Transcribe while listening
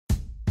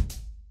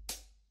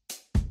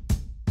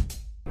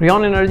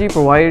Reon Energy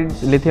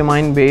provides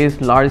lithium-ion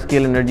based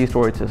large-scale energy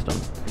storage system.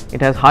 It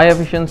has high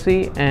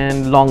efficiency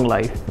and long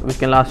life, which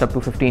can last up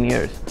to 15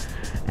 years.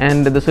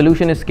 And the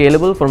solution is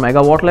scalable for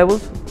megawatt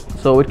levels,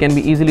 so it can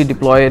be easily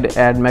deployed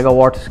at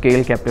megawatt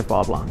scale captive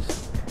power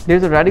plants.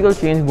 There's a radical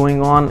change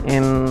going on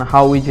in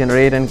how we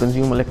generate and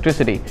consume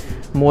electricity.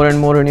 More and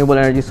more renewable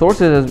energy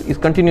sources is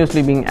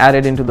continuously being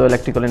added into the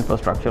electrical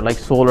infrastructure, like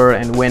solar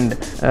and wind.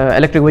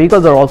 Electric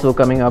vehicles are also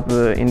coming up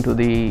into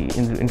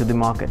the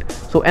market.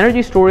 So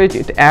energy storage,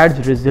 it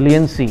adds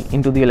resiliency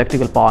into the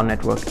electrical power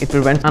network. It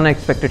prevents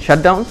unexpected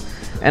shutdowns,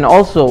 and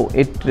also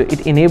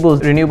it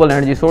enables renewable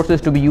energy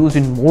sources to be used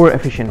in more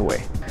efficient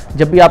way.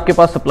 जब भी आपके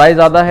पास supply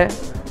ज़्यादा है,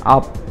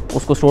 आप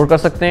उसको store कर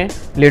सकते हैं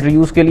लेटर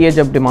यूज़ के लिए।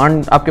 जब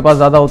डिमांड आपके पास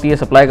ज़्यादा होती है,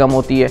 सप्लाई कम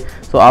होती है,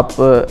 तो आप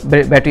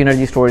बैटरी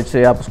एनर्जी स्टोरेज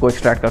से आप उसको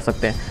एक्सट्रैक्ट कर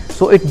सकते हैं।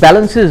 So it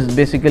balances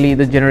basically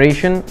the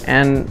generation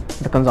and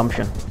the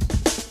consumption.